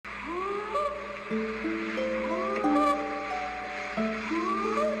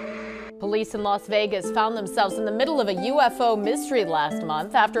Police in Las Vegas found themselves in the middle of a UFO mystery last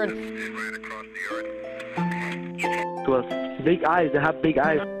month after To us, big eyes. They have big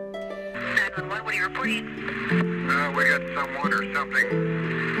eyes. 911, what are you reporting? We got someone or something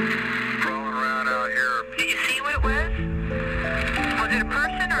crawling around out here. Did you see what it was? Was it a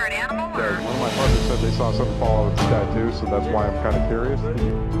person or an animal? One of my partners said they saw something fall out of the sky too, so that's why I'm kind of curious.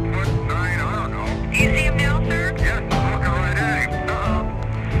 What sign? I don't know. Do you see him now, sir? Yes, I'm looking right at him.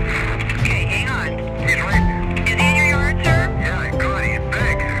 Okay, hang on. He's right. Is he in your yard, sir? Yeah, he's good. He's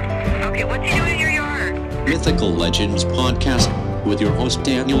big. Okay, what's he doing in your yard? Mythical Legends Podcast with your host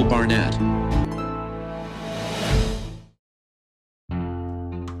Daniel Barnett.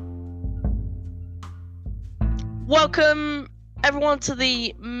 Welcome everyone to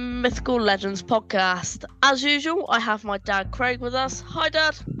the Mythical Legends Podcast. As usual, I have my dad Craig with us. Hi,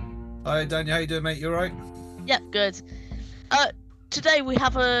 Dad. Hi, Daniel. How you doing, mate? You all right? Yep, good. Today we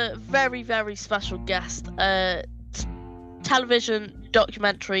have a very, very special guest, television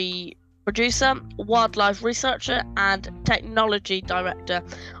documentary producer, wildlife researcher, and technology director.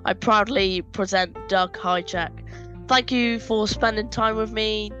 I proudly present Doug Hajicek. Thank you for spending time with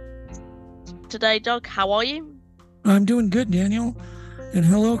me today, Doug. How are you? I'm doing good, Daniel. And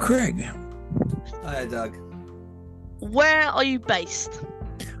hello, Craig. Hi, Doug. Where are you based?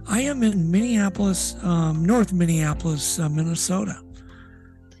 I am in Minneapolis, North Minneapolis, Minnesota.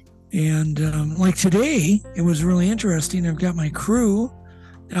 And like today, it was really interesting. I've got my crew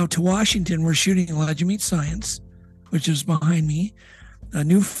out to Washington. We're shooting Legend Meets Science, which is behind me, a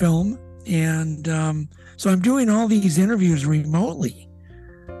new film. And so I'm doing all these interviews remotely,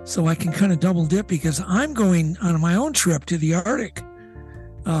 so I can kind of double dip because I'm going on my own trip to the Arctic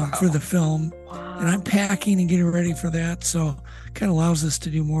for the film. Wow. And I'm packing and getting ready for that. So kind of allows us to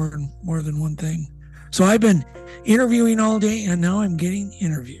do more than one thing. So I've been interviewing all day and now I'm getting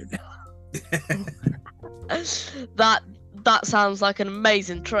interviewed. That sounds like an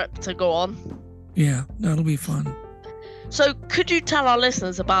amazing trip to go on. Yeah, that'll be fun. So could you tell our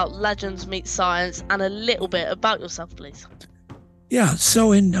listeners about Legends Meet Science and a little bit about yourself, please? Yeah,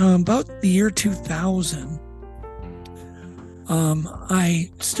 so in about the year 2000,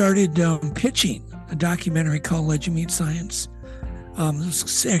 I started pitching a documentary called Legend Meets Science.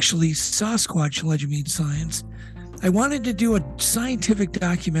 It's actually Sasquatch Legend Meets Science. I wanted to do a scientific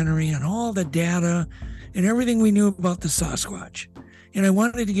documentary on all the data and everything we knew about the Sasquatch. And I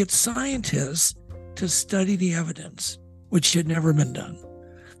wanted to get scientists to study the evidence, which had never been done.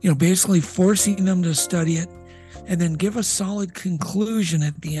 Basically forcing them to study it and then give a solid conclusion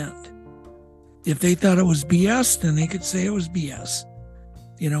at the end. If they thought it was BS, then they could say it was BS.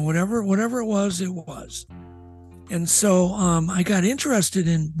 Whatever it was, it was. And so I got interested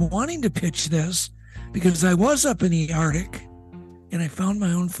in wanting to pitch this because I was up in the Arctic and I found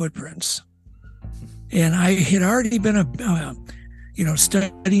my own footprints. And I had already been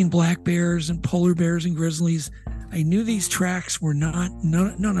studying black bears and polar bears and grizzlies. I knew these tracks were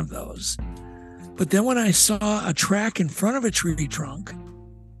none of those. But then when I saw a track in front of a tree trunk,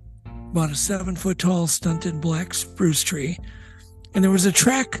 about a 7-foot tall stunted black spruce tree, and there was a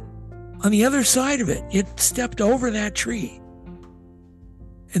track on the other side of it, it stepped over that tree.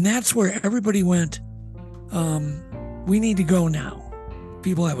 And that's where everybody went, we need to go now.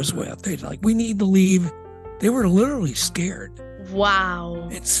 People I was with, they're like, we need to leave. They were literally scared. Wow.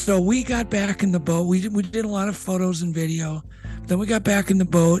 And so we got back in the boat. We did a lot of photos and video. Then we got back in the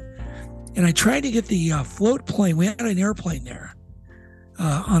boat, and I tried to get the float plane. We had an airplane there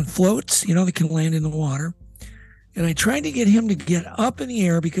on floats, that can land in the water. And I tried to get him to get up in the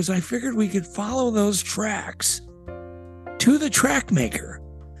air because I figured we could follow those tracks to the track maker.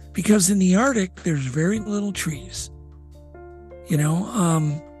 Because in the Arctic, there's very little trees,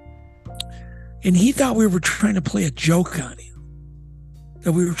 and he thought we were trying to play a joke on him,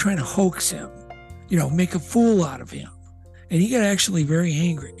 that we were trying to hoax him, make a fool out of him. And he got actually very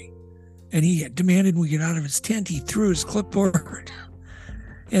angry, and he demanded we get out of his tent. He threw his clipboard.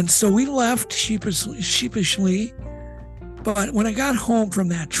 And so we left sheepishly. But when I got home from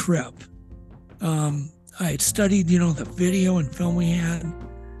that trip, I had studied, the video and film we had.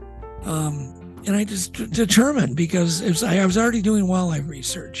 And I just determined, because I was already doing wildlife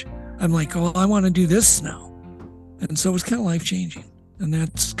research. I'm like, oh, I want to do this now. And so it was kind of life-changing. And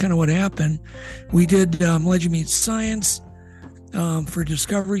that's kind of what happened. We did Legend Meets Science for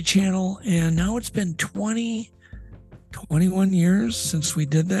Discovery Channel. And now it's been 21 years since we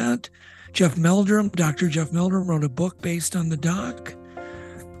did that. Dr. Jeff Meldrum wrote a book based on the doc.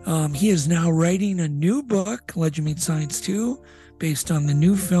 He is now writing a new book, Legend Meets Science 2, based on the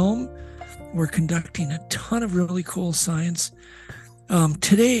new film. We're conducting a ton of really cool science.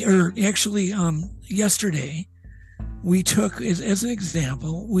 Today, or actually yesterday, we took, as an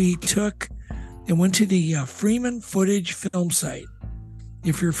example, we took and went to the Freeman footage film site.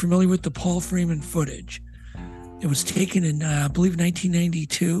 If you're familiar with the Paul Freeman footage, it was taken in, I believe,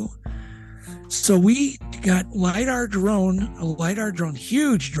 1992. So we got a LiDAR drone,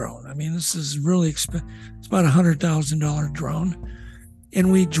 huge drone. I mean, this is really expensive. It's about $100,000 drone.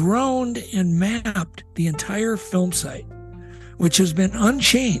 And we droned and mapped the entire film site, which has been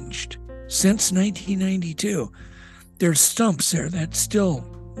unchanged since 1992. There's stumps there that still,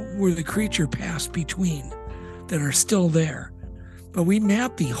 where the creature passed between, that are still there. But we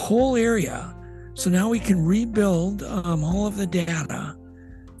mapped the whole area. So now we can rebuild all of the data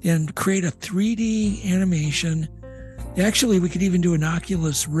and create a 3D animation. Actually, we could even do an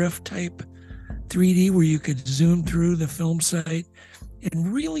Oculus Rift type 3D where you could zoom through the film site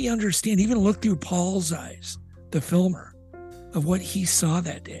and really understand, even look through Paul's eyes, the filmer, of what he saw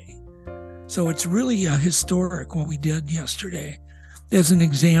that day. So it's really historic what we did yesterday as an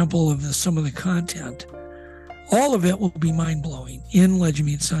example of some of the content. All of it will be mind-blowing in Legend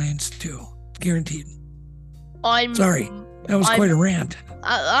Meets Science 2, guaranteed. Sorry, that was quite a rant.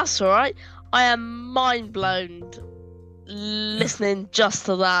 That's all right. I am mind blown listening just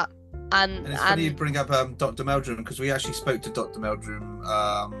to that. And it's funny you bring up Dr. Meldrum, because we actually spoke to Dr. Meldrum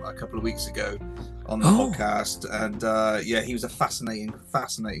a couple of weeks ago on the podcast, and he was a fascinating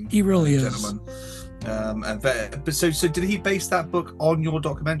he really gentleman. But so did he base that book on your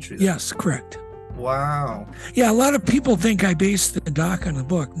documentary then? Yes, correct. Wow. Yeah, a lot of people think I based the doc on the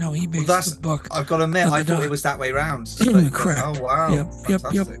book. No, he based the book. I've got to admit, I thought it was that way around. Correct. Oh wow.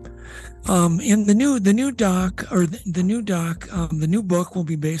 Yep. In the new book will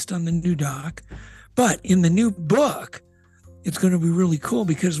be based on the new doc, but in the new book, it's going to be really cool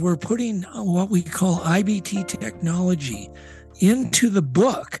because we're putting what we call IBT technology into the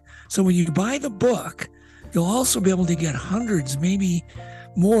book. So when you buy the book, you'll also be able to get hundreds, maybe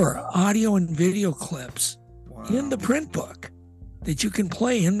more audio and video clips in the print book that you can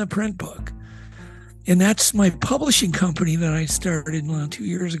play in the print book. And that's my publishing company that I started 2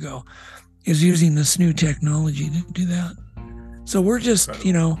 years ago, is using this new technology to do that. So we're just,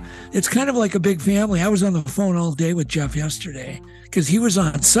 it's kind of like a big family. I was on the phone all day with Jeff yesterday because he was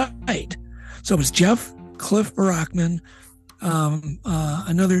on site. So it was Jeff, Cliff Brockman,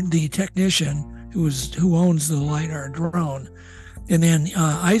 the technician who owns the LiDAR drone, and then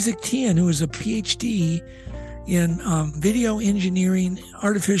Isaac Tian, who is a PhD in video engineering,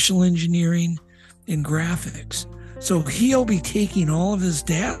 artificial engineering, and graphics. So he'll be taking all of his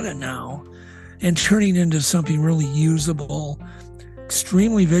data now and turning into something really usable,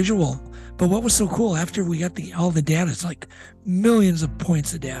 extremely visual. But what was so cool, after we got all the data, it's like millions of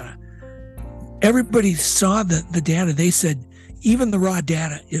points of data. Everybody saw the data. They said, even the raw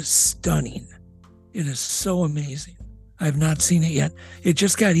data is stunning. It is so amazing. I have not seen it yet. It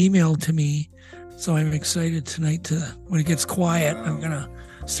just got emailed to me. So I'm excited tonight when it gets quiet, I'm going to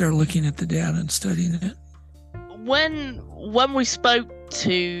start looking at the data and studying it. When we spoke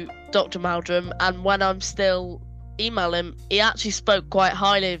to Dr. Meldrum, and when I'm still emailing him, he actually spoke quite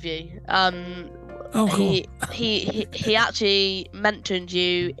highly of you. Cool. He actually mentioned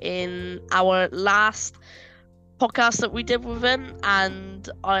you in our last podcast that we did with him, and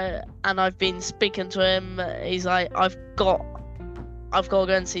I've been speaking to him. He's like, I've got to go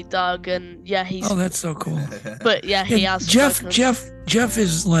and see Doug, and he's. Oh, that's so cool. But he has. Jeff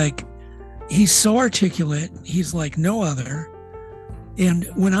is like, he's so articulate. He's like no other. And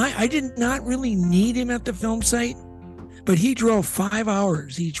when I did not really need him at the film site, but he drove 5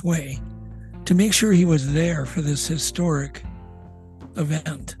 hours each way to make sure he was there for this historic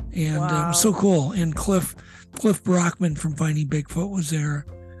event, and it was so cool. And Cliff Brockman from Finding Bigfoot was there,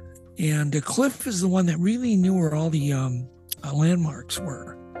 and Cliff is the one that really knew where all the landmarks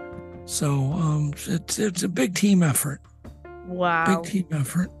were. So it's a big team effort. Wow. Big team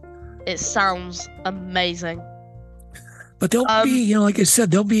effort. It sounds amazing. But there'll be, like I said,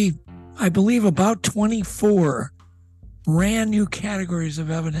 there'll be, I believe, about 24 brand new categories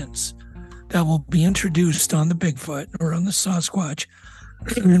of evidence that will be introduced on the Bigfoot or on the Sasquatch.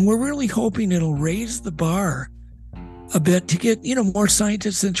 And we're really hoping it'll raise the bar a bit to get, more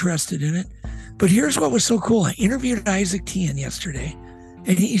scientists interested in it. But here's what was so cool. I interviewed Isaac Tian yesterday,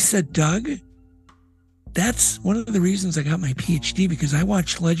 and he said, Doug, that's one of the reasons I got my PhD, because I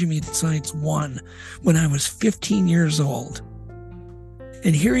watched Legend Meets Science 1 when I was 15 years old.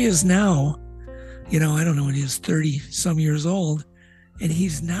 And here he is now, I don't know what he is, 30 some years old, and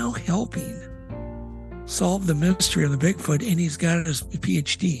he's now helping solve the mystery of the Bigfoot, and he's got his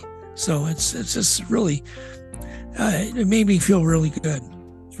PhD. So it's just really, it made me feel really good.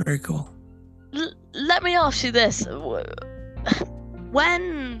 It's very cool. Let me ask you this.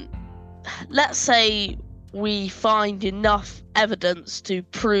 When, let's say, we find enough evidence to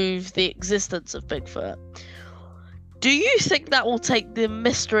prove the existence of Bigfoot, do you think that will take the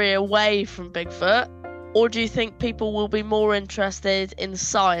mystery away from Bigfoot? Or do you think people will be more interested in the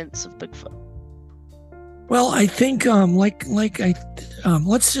science of Bigfoot? Well, I think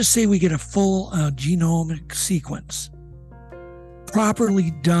let's just say we get a full genomic sequence,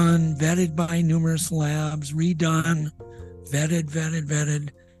 properly done, vetted by numerous labs, redone, vetted,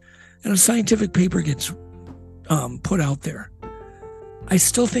 and a scientific paper gets put out there. I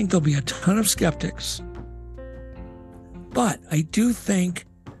still think there'll be a ton of skeptics, but I do think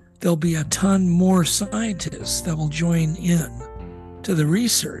there'll be a ton more scientists that will join in to the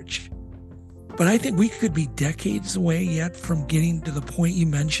research. But I think we could be decades away yet from getting to the point you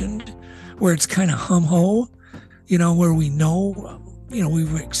mentioned, where it's kind of hum-ho, where we know,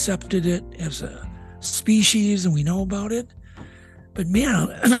 we've accepted it as a species and we know about it. But man,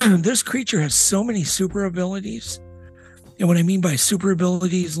 this creature has so many super abilities. And what I mean by super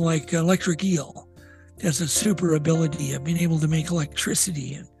abilities, like electric eel has a super ability of being able to make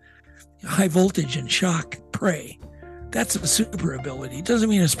electricity and high voltage and shock prey. That's a super ability. It doesn't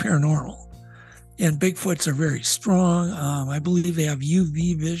mean it's paranormal. And Bigfoots are very strong. I believe they have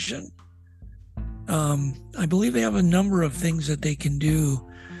UV vision. I believe they have a number of things that they can do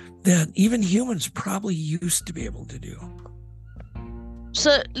that even humans probably used to be able to do.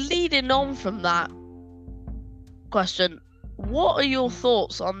 So, leading on from that question, what are your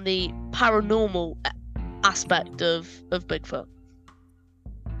thoughts on the paranormal aspect of Bigfoot?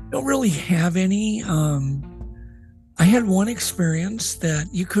 Don't really have any. I had one experience that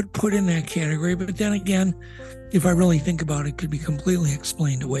you could put in that category, but then again, if I really think about it, could be completely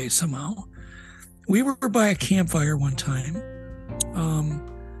explained away somehow. We were by a campfire one time,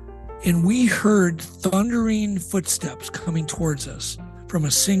 and we heard thundering footsteps coming towards us from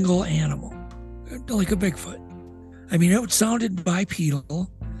a single animal, like a Bigfoot. I mean, it sounded bipedal.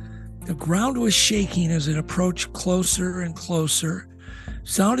 The ground was shaking as it approached closer and closer.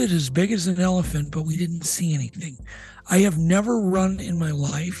 Sounded as big as an elephant, but we didn't see anything. I have never run in my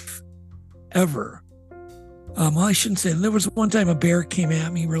life, ever. Well, I shouldn't say. There was one time a bear came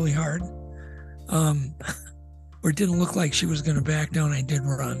at me really hard, or it didn't look like she was going to back down. I did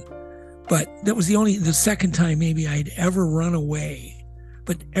run, but that was the second time maybe I'd ever run away.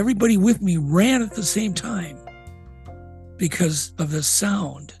 But everybody with me ran at the same time because of the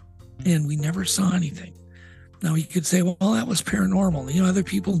sound, and we never saw anything. Now you could say, well, that was paranormal. Other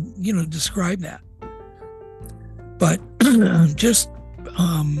people, describe that. But just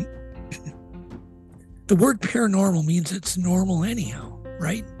the word paranormal means it's normal anyhow,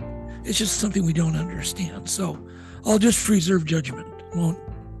 right? It's just something we don't understand. So I'll just reserve judgment. Don't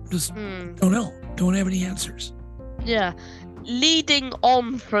know. Don't have any answers. Yeah. Leading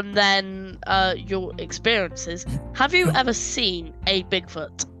on from then your experiences, have you ever seen a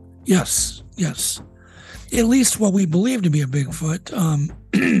Bigfoot? Yes. At least what we believe to be a Bigfoot.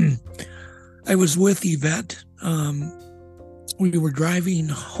 I was with Yvette. We were driving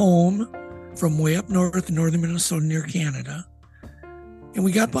home from way up north in northern Minnesota near Canada. And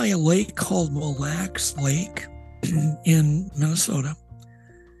we got by a lake called Mille Lacs Lake in Minnesota.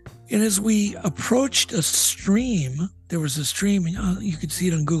 And as we approached a stream, there was a stream, you could see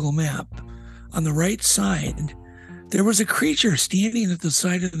it on Google Map. On the right side, there was a creature standing at the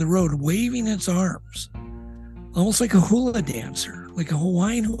side of the road, waving its arms, almost like a hula dancer, like a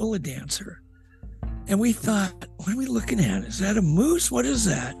Hawaiian hula dancer. And we thought, what are we looking at? Is that a moose? What is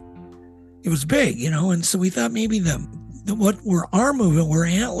that? It was big, and so we thought maybe what were our movement were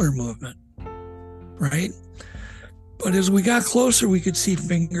antler movement, right? But as we got closer, we could see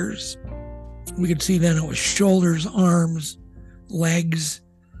fingers. We could see then it was shoulders, arms, legs,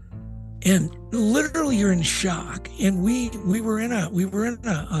 and literally you're in shock. And we were in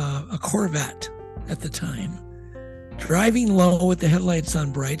a Corvette at the time, driving low with the headlights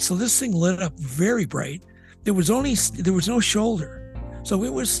on bright. So this thing lit up very bright. There was no shoulder, so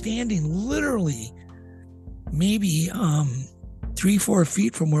it was standing literally maybe 3-4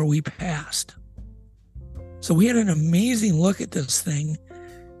 feet from where we passed. So we had an amazing look at this thing,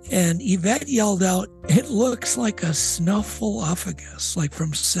 and Yvette yelled out, "It looks like a snuffleupagus, like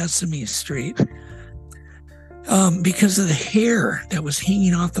from Sesame Street," because of the hair that was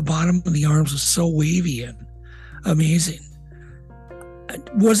hanging off the bottom of the arms was so wavy and amazing.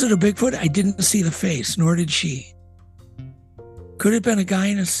 Was it a Bigfoot? I didn't see the face, nor did she. Could it have been a guy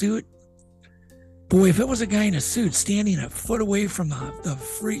in a suit? boy, if it was a guy in a suit standing a foot away from the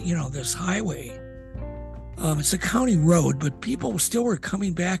free, this highway, it's a county road, but people still were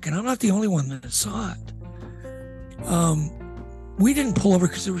coming back, and I'm not the only one that saw it. We didn't pull over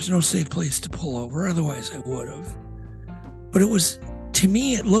because there was no safe place to pull over. Otherwise, I would have. But to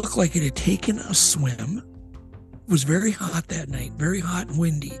me, it looked like it had taken a swim. It was very hot that night, very hot and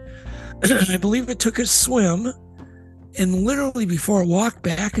windy. I believe it took a swim, and literally before it walked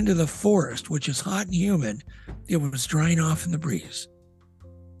back into the forest, which is hot and humid, it was drying off in the breeze.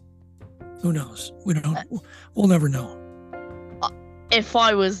 Who knows? We'll never know. If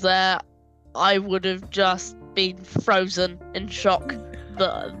I was there, I would have just been frozen in shock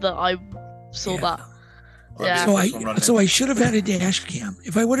that I saw that. Yeah. So I should have had a dash cam.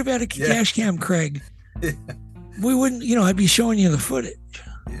 If I would have had a dash cam, Craig, we wouldn't, I'd be showing you the footage.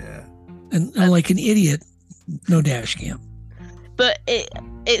 Yeah. And like an idiot, no dash cam. But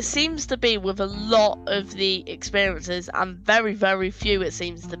it seems to be with a lot of the experiences, and very, very few it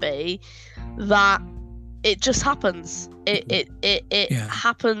seems to be, that it just happens. It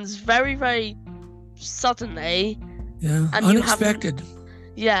happens very, very suddenly. Yeah, and unexpected.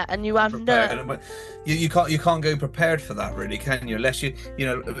 And you have no. You can't go prepared for that, really, can you? Unless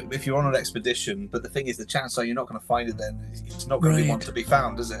if you're on an expedition. But the thing is, the chances are you're not going to find it. Then it's not going to be one to be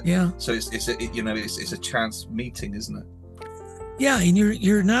found, is it? Yeah. So it's a chance meeting, isn't it? Yeah, and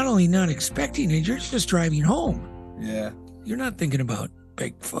you're not only not expecting it, you're just driving home. Yeah. You're not thinking about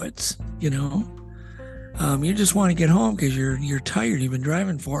Bigfoots, You just want to get home because you're tired. You've been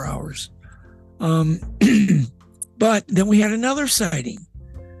driving 4 hours. But then we had another sighting.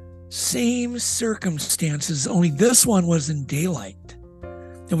 Same circumstances, only this one was in daylight.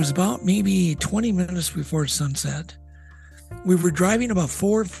 It was about maybe 20 minutes before sunset. We were driving about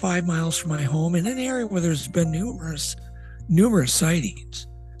 4 or 5 miles from my home in an area where there's been numerous sightings.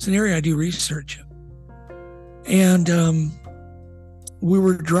 It's an area I do research in. And we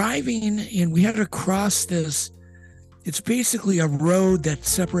were driving, and we had to cross this. It's basically a road that's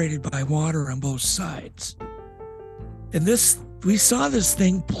separated by water on both sides. And we saw this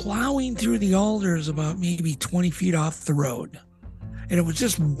thing plowing through the alders about maybe 20 feet off the road. And it was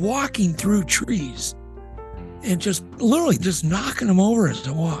just walking through trees and just literally just knocking them over as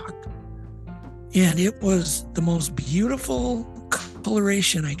it walked. And it was the most beautiful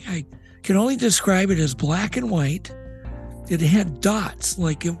coloration. I can only describe it as black and white. It had dots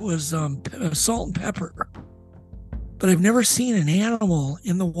like it was salt and pepper. But I've never seen an animal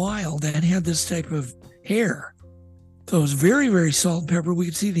in the wild that had this type of hair. So it was very, very salt and pepper. We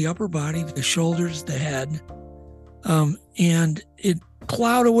could see the upper body, the shoulders, the head. And it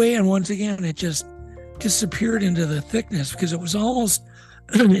plowed away, and once again, it just disappeared into the thickness because it was almost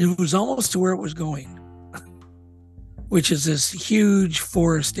to where it was going, which is this huge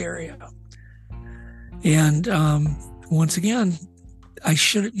forest area. And once again, I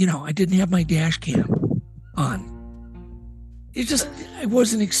didn't have my dash cam on. I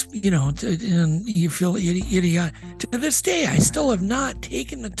wasn't, and you feel idiotic. To this day, I still have not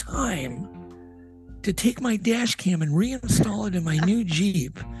taken the time to take my dash cam and reinstall it in my new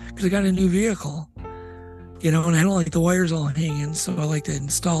Jeep because I got a new vehicle, and I don't like the wires all hanging, so I like to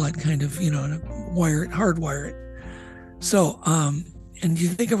install it kind of, hardwire it. So, and you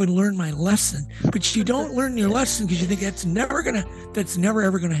think I would learn my lesson, but you don't learn your lesson because you think that's never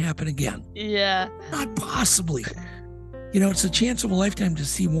ever gonna happen again. Yeah. Not possibly. It's a chance of a lifetime to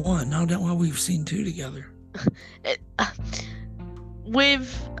see one. Now that we've seen two together.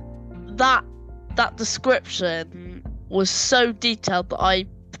 With that description was so detailed that I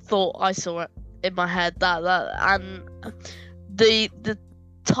thought I saw it in my head. That and the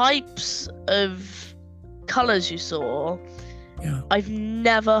types of colours you saw, I've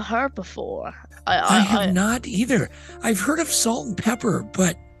never heard before. I have not either. I've heard of salt and pepper,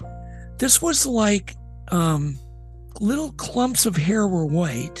 but this was like little clumps of hair were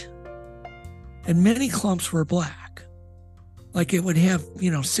white and many clumps were black. Like it would have,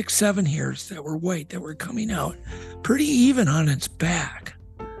 6, 7 hairs that were white that were coming out pretty even on its back.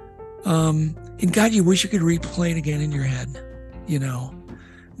 And God, you wish you could replay it again in your head.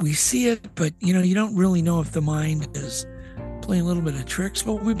 We see it, but you don't really know if the mind is playing a little bit of tricks,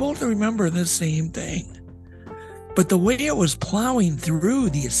 but we both remember the same thing. But the way it was plowing through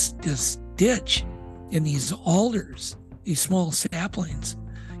this ditch in these alders, these small saplings,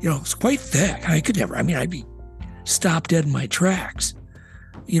 it's quite thick. I'd be stopped dead in my tracks,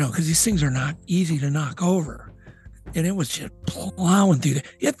 because these things are not easy to knock over. And it was just plowing through there.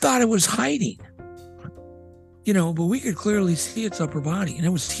 It thought it was hiding, but we could clearly see its upper body, and it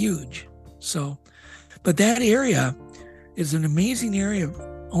was huge. So, but that area is an amazing area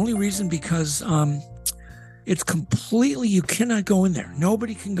Only reason because it's completely, you cannot go in there.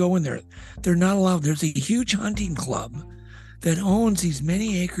 Nobody can go in there. They're not allowed. There's a huge hunting club that owns these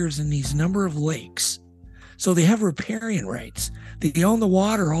many acres and these number of lakes. So they have riparian rights. They own the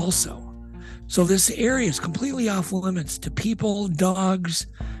water also. So this area is completely off limits to people, dogs,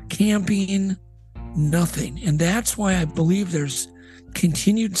 camping, nothing. And that's why I believe there's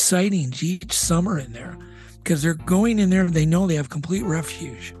continued sightings each summer in there, because they're going in there and they know they have complete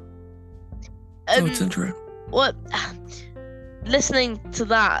refuge. So it's interesting. What? Listening to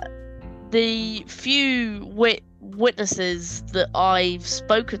that, the few witnesses that I've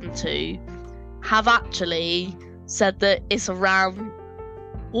spoken to have actually said that it's around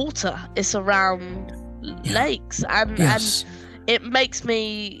water, it's around lakes, and it makes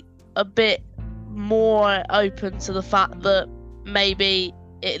me a bit more open to the fact that maybe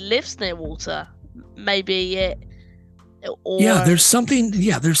it lives near water, maybe it. Or... there's some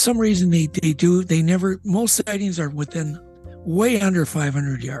reason they do. They never, most sightings are within way under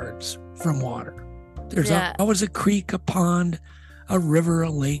 500 yards from water. There's always a creek, a pond, a river,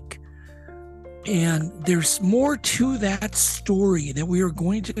 a lake. And there's more to that story that we are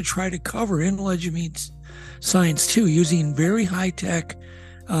going to try to cover in Legend Meets Science too, using very high-tech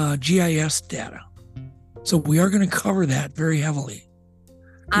GIS data. So we are going to cover that very heavily.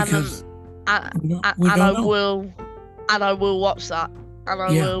 Because I will watch that, and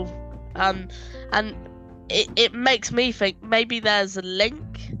I will, and it makes me think maybe there's a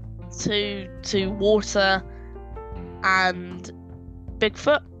link to water and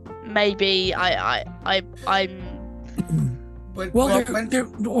Bigfoot. Maybe I'm.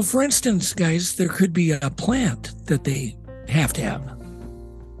 Well, for instance, guys, there could be a plant that they have to have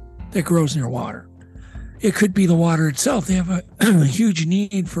that grows near water. It could be the water itself. They have a huge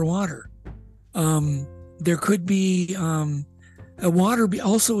need for water. There could be a water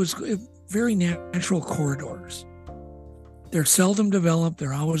also is very natural corridors. They're seldom developed.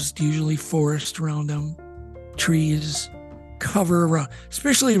 They're always usually forest around them, trees, cover around,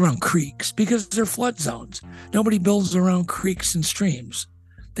 especially around creeks, because they're flood zones. Nobody builds around creeks and streams.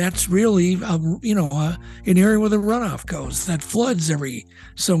 That's really, an area where the runoff goes that floods every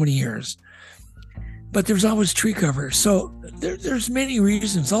so many years. But there's always tree cover. So there's many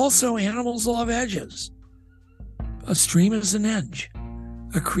reasons. Also, animals love edges. A stream is an edge.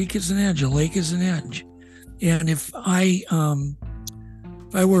 A creek is an edge. A lake is an edge. And if I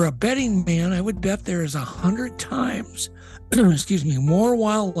were a betting man, I would bet there is 100 times, more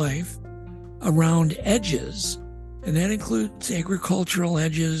wildlife around edges. And that includes agricultural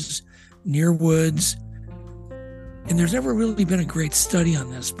edges, near woods. And there's never really been a great study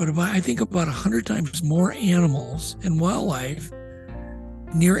on this, but I think about 100 times more animals and wildlife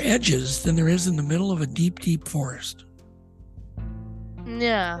near edges than there is in the middle of a deep, deep forest.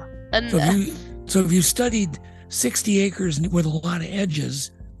 Yeah. And so if you studied 60 acres with a lot of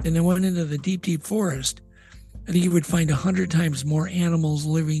edges and then went into the deep, deep forest, I think you would find 100 times more animals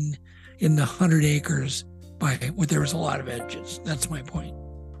living in the 100 acres where there was a lot of edges. That's my point.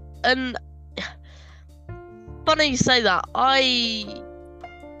 And funny you say that. I've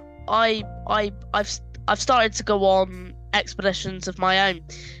started to go on expeditions of my own,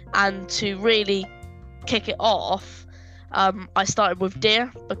 and to really kick it off, I started with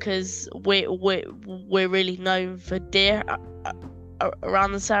deer, because we're really known for deer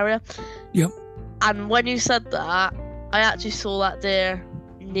around this area. Yep. And when you said that, I actually saw that deer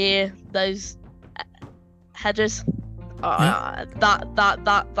near those hedges.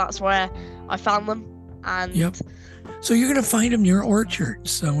 That's where I found them. And yep. So you're going to find them near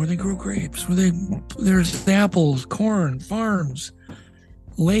orchards where they grow grapes, there's apples, corn, farms,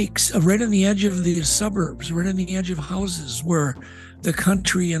 lakes, right on the edge of the suburbs, right on the edge of houses where the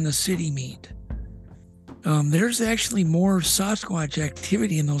country and the city meet. There's actually more Sasquatch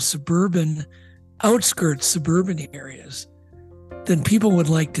activity in those suburban areas than people would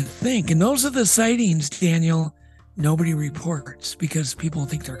like to think. And those are the sightings, Daniel, nobody reports because people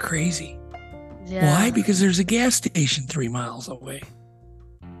think they're crazy. Yeah. Why? Because there's a gas station 3 miles away.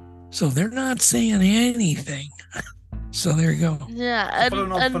 So they're not saying anything. So there you go. Yeah.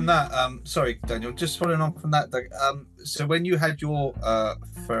 Following on from that, sorry, Daniel, just following on from that, Doug, so when you had your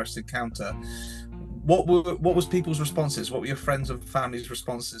first encounter, what was people's responses? What were your friends and family's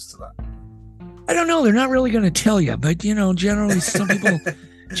responses to that? I don't know. They're not really going to tell you, but generally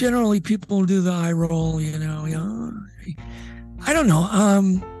people do the eye roll. I don't know.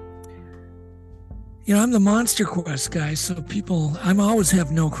 I'm the Monster Quest guy, so I always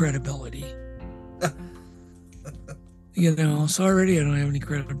have no credibility. So already I don't have any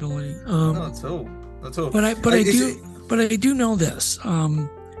credibility. Not at all. But I do know this.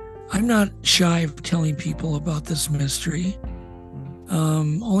 I'm not shy of telling people about this mystery,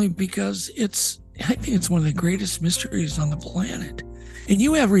 only because I think it's one of the greatest mysteries on the planet. And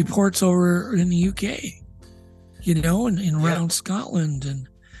you have reports over in the UK, and around Scotland and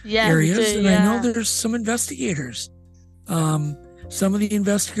areas. And I know there's some investigators. Some of the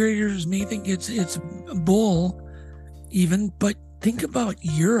investigators may think it's bull even, but think about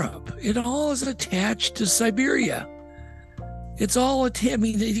Europe. It all is attached to Siberia. It's all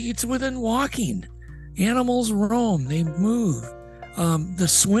it's within walking. Animals roam, they move. The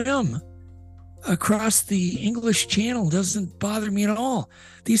swim across the English Channel doesn't bother me at all.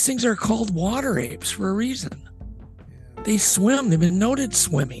 These things are called water apes for a reason. They swim. They've been noted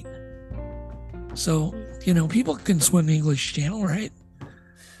swimming. So, people can swim the English Channel, right?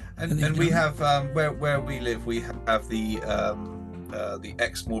 And we have where we live, we have the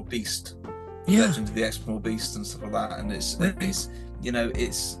Exmoor Beast, Legend of the Exmoor Beast, and stuff like that. And it's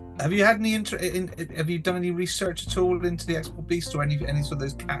Have you had any have you done any research at all into the Exmoor Beast or any sort of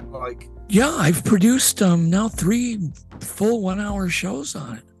those cat-like? Yeah, I've produced now 3 full 1-hour shows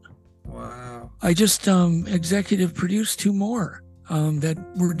on it. Wow! I just executive produced 2 more that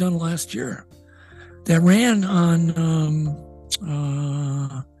were done last year. That ran on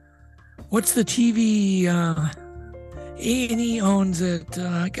what's the TV? A&E owns it.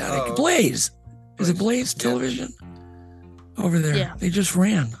 Blaze. Is it Blaze Television? Over there. Yeah. They just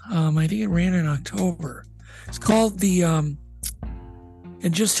ran. I think it ran in October. It's called it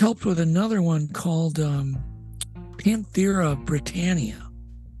just helped with another one called Panthera Britannia.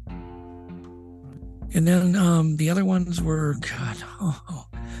 And then the other ones were,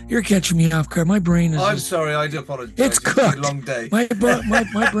 you're catching me off guard. My brain is. I'm sorry, I do apologize. It's cooked. A long day. My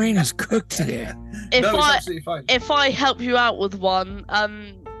brain is cooked today. It's absolutely fine. If I help you out with one,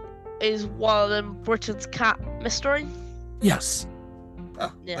 is one of them Britain's cat mystery? Yes.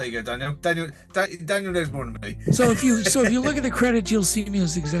 There you go, Daniel. Daniel knows more than me. So if you look at the credits, you'll see me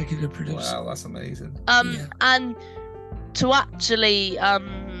as executive producer. Wow, that's amazing. And to actually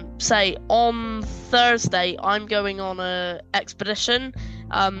say on Thursday, I'm going on a expedition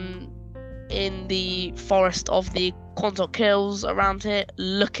in the forest of the Quantock Hills around here,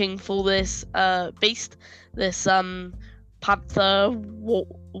 looking for this beast, this panther,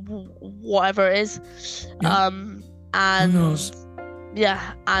 whatever it is. Yeah. And who knows?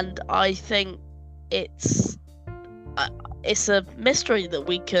 Yeah, and I think it's a mystery that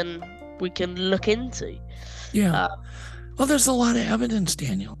we can look into. Yeah. Well, there's a lot of evidence,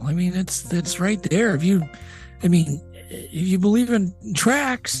 Daniel. I mean, it's right there. If you believe in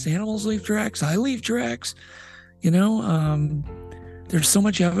tracks, animals leave tracks. I leave tracks. There's so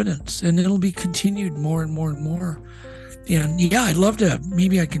much evidence, and it'll be continued more and more and more. And yeah, I'd love to.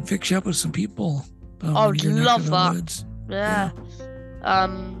 Maybe I can fix you up with some people. I would love that. Woods. Yeah.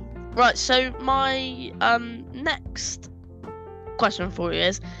 Right. So my next question for you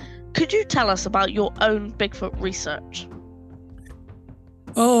is, could you tell us about your own Bigfoot research?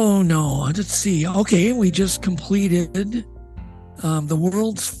 Oh no, let's see. Okay, we just completed the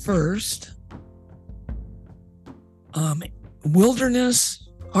world's first wilderness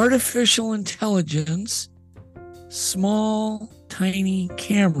artificial intelligence small tiny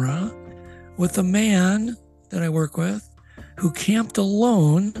camera with a man that I work with who camped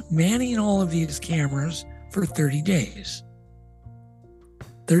alone manning all of these cameras for 30 days.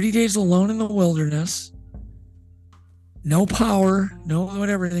 30 days alone in the wilderness. No power, no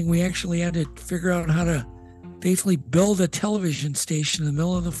everything. We actually had to figure out how to basically build a television station in the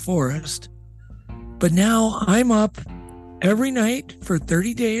middle of the forest. But now I'm up every night for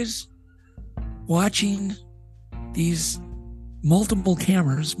 30 days watching these multiple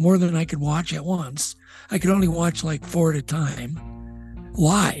cameras, more than I could watch at once. I could only watch like 4 at a time,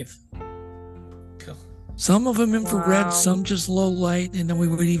 live. Cool. Some of them infrared, some just low light, and then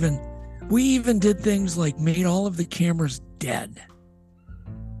we even did things like made all of the cameras dead.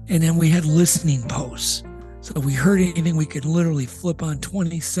 And then we had listening posts. So if we heard anything, we could literally flip on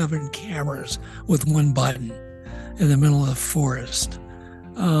 27 cameras with one button in the middle of the forest.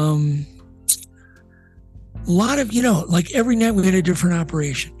 A lot of, like every night we had a different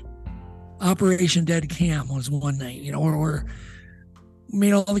operation. Operation Dead Cam was one night, or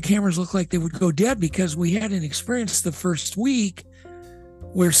made all the cameras look like they would go dead because we had an experience the first week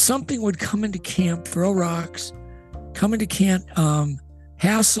where something would come into camp, throw rocks, come into camp,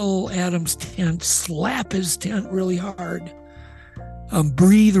 hassle Adam's tent, slap his tent really hard,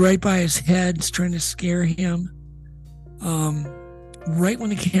 breathe right by his head, trying to scare him. Right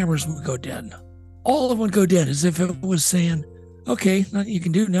when the cameras would go dead. All of them would go dead, as if it was saying, okay, nothing you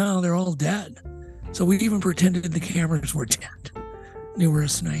can do now, they're all dead. So we even pretended the cameras were dead.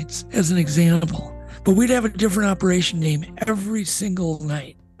 numerous nights as an example. But we'd have a different operation name every single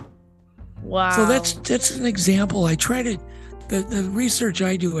night. Wow. So that's an example. I try to, the research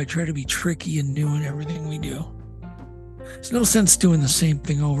I do, I try to be tricky and new in everything we do. There's no sense doing the same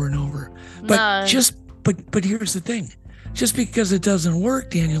thing over and over. But No. but here's the thing. Just because it doesn't work,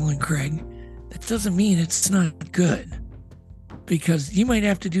 Daniel and Craig, that doesn't mean it's not good. Because you might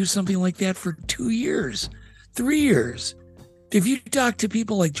have to do something like that for 2 years, 3 years. If you talk to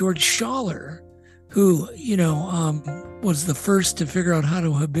people like George Schaller, who, was the first to figure out how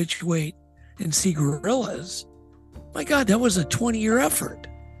to habituate and see gorillas, my God, that was a 20-year effort.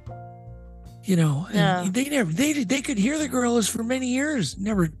 And they could hear the gorillas for many years.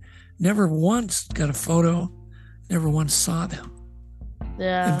 Never once got a photo, never once saw them.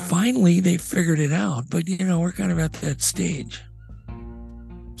 Yeah. And finally they figured it out. But we're kind of at that stage.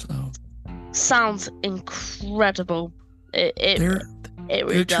 So Sounds incredible. It really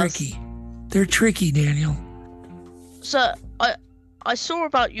they're does. tricky. They're tricky, Daniel. So I saw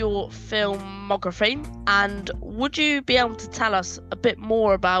about your filmography, and would you be able to tell us a bit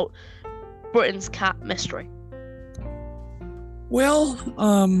more about Britain's Cat Mystery? Well,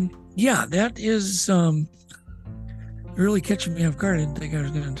 yeah, that is really catching me off guard. I didn't think I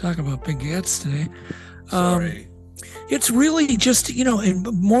was going to talk about big cats today. Sorry. It's really just,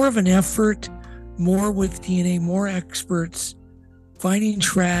 more of an effort, more with DNA, more experts, finding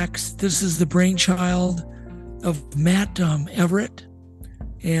tracks. This is the brainchild of Matt Everett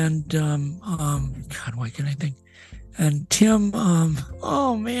and, God, why can't I think? And Tim,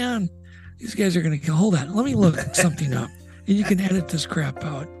 oh man, these guys are going to hold on. Let me look something up and you can edit this crap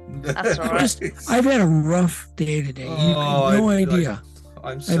out. That's all right. I've had a rough day today. You have no idea.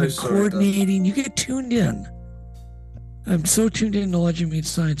 I'm so I've been sorry. coordinating. You get tuned in. I'm so tuned in to Legend Meets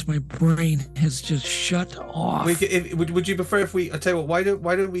Science, my brain has just shut off. Would you prefer if I tell you what?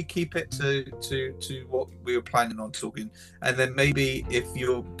 Why don't we keep it to what we were planning on talking, and then maybe if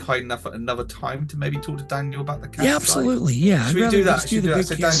you're kind enough at another time to maybe talk to Daniel about the cat. Yeah, absolutely. Yeah, Should we do that? Just do the big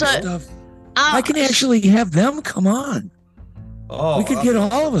So cat Daniel- stuff. I can actually have them come on. Oh, we could get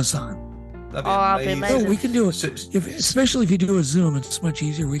all of us on. That'd be amazing. Oh, we can do it. Especially if you do a Zoom, it's much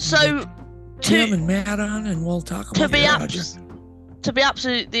easier. We can get Tim and Matt on, and we'll talk about the project. To be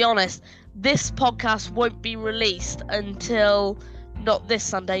absolutely honest, this podcast won't be released until not this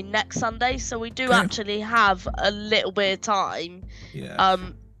Sunday, next Sunday. So we do actually have a little bit of time. Yeah.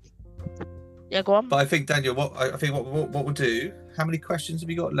 Yeah, go on. But I think Daniel, what we'll do? How many questions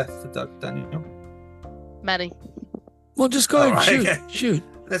have you got left for Doug, Daniel? Many. Well, just go ahead. Right, Shoot.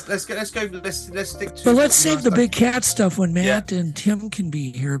 Let's stick to. But let's save the big cat stuff when Matt and Tim can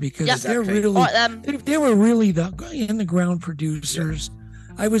be here, because they're really they were really the in the ground producers.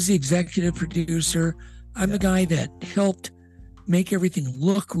 I was the executive producer. I'm the guy that helped make everything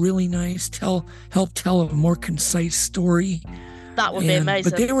look really nice, help tell a more concise story. That would be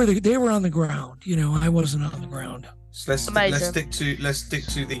amazing. But they were on the ground. I wasn't on the ground. So let's stick to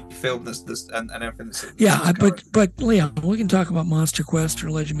the film that's and everything that's but Leon, we can talk about Monster Quest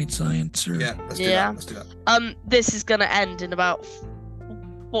or Legend Meets Science or let's do that. This is gonna end in about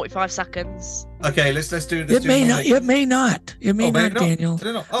 45 seconds. Okay, let's do it. May not, Daniel.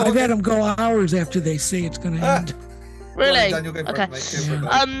 I've had okay. them go hours after they say it's gonna end. Really? Daniel, go for okay. it,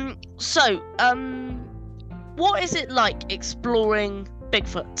 mate. So what is it like exploring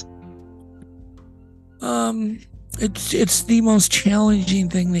Bigfoot? It's the most challenging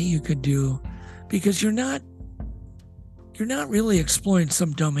thing that you could do, because you're not really exploring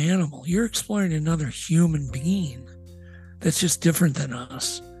some dumb animal. You're exploring another human being that's just different than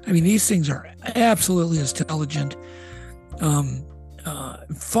us. I mean, these things are absolutely intelligent,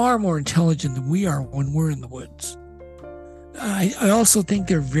 far more intelligent than we are when we're in the woods. I also think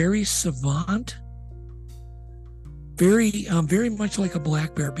they're very savant, very much like a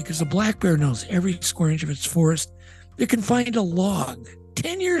black bear, because a black bear knows every square inch of its forest. It can find a log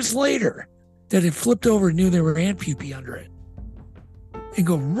 10 years later that it flipped over and knew there were ant pupae under it, and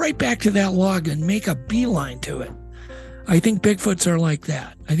go right back to that log and make a beeline to it. I think Bigfoots are like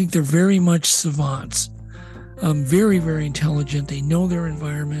that. I think they're very much savants, very, very intelligent. They know their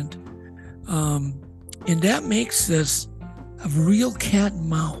environment. And that makes this a real cat and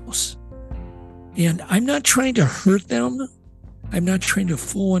mouse. And I'm not trying to hurt them. I'm not trying to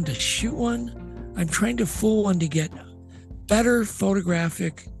fool one to shoot one. I'm trying to fool one to get better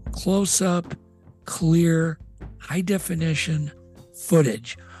photographic, close-up, clear, high-definition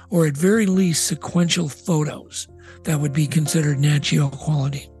footage, or at very least sequential photos that would be considered Nat Geo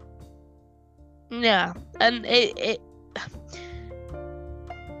quality. Yeah, and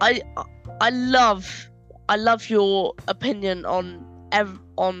I love your opinion on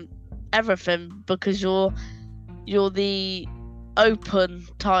on everything, because you're the open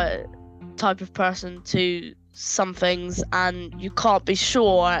type of person to some things, and you can't be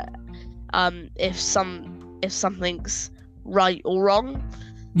sure if something's right or wrong.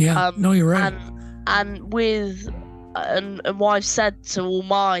 Yeah, no, you're right. And what I've said to all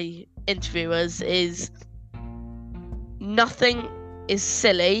my interviewers is nothing is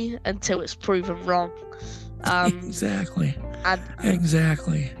silly until it's proven wrong. Exactly.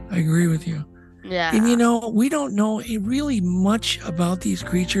 Exactly. I agree with you. Yeah. And we don't know really much about these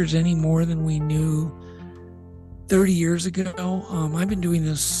creatures any more than we knew 30 years ago. I've been doing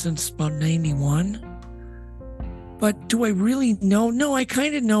this since about 91. But do I really know? No, I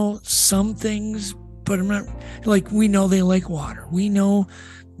kind of know some things, but I'm not, like, we know they like water. We know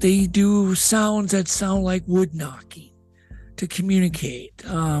they do sounds that sound like wood knocking to communicate.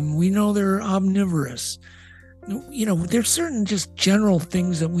 We know they're omnivorous. There's certain just general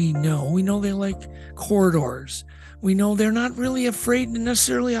things that we know. We know they like corridors. We know they're not really afraid to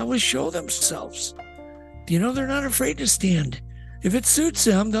necessarily always show themselves. They're not afraid to stand. If it suits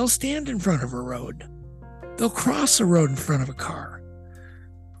them, they'll stand in front of a road. They'll cross a road in front of a car.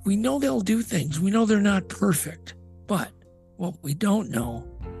 We know they'll do things. We know they're not perfect. But what we don't know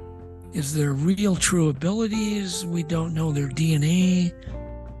is their real true abilities. We don't know their DNA.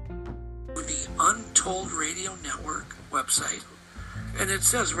 The Untold Radio Network website, and it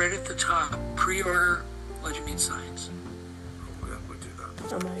says right at the top, pre-order Legend Meets Science. Oh, yeah, we'll do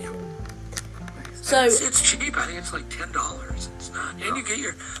that. Amazing. So it's cheap. I think it's like $10. It's not, and you get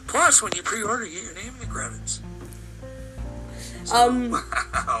your plus when you pre-order, you get your name in the credits.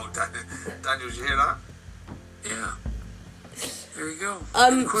 Wow, Daniel, did you hear that? Yeah. There you go.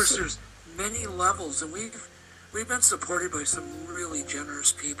 And of course, there's many levels, and we've been supported by some really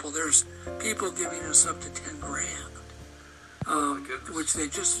generous people. There's people giving us up to $10,000, which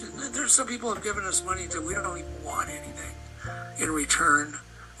there's some people have given us money that we don't even want anything in return.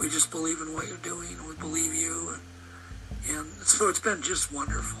 We just believe in what you're doing. We believe you, and so it's been just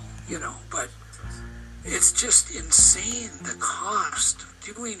wonderful, But it's just insane the cost of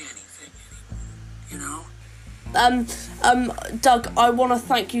doing anything anymore, Doug, I want to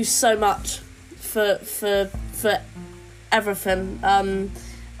thank you so much for everything, and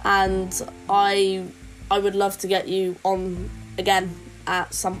I would love to get you on again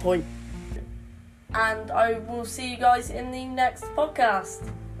at some point, and I will see you guys in the next podcast.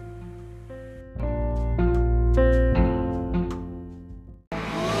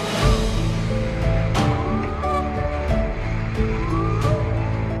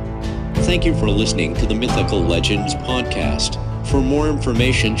 Thank you for listening to the Mythical Legends podcast. For more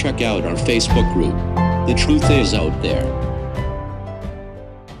information, check out our Facebook group. The truth is out there.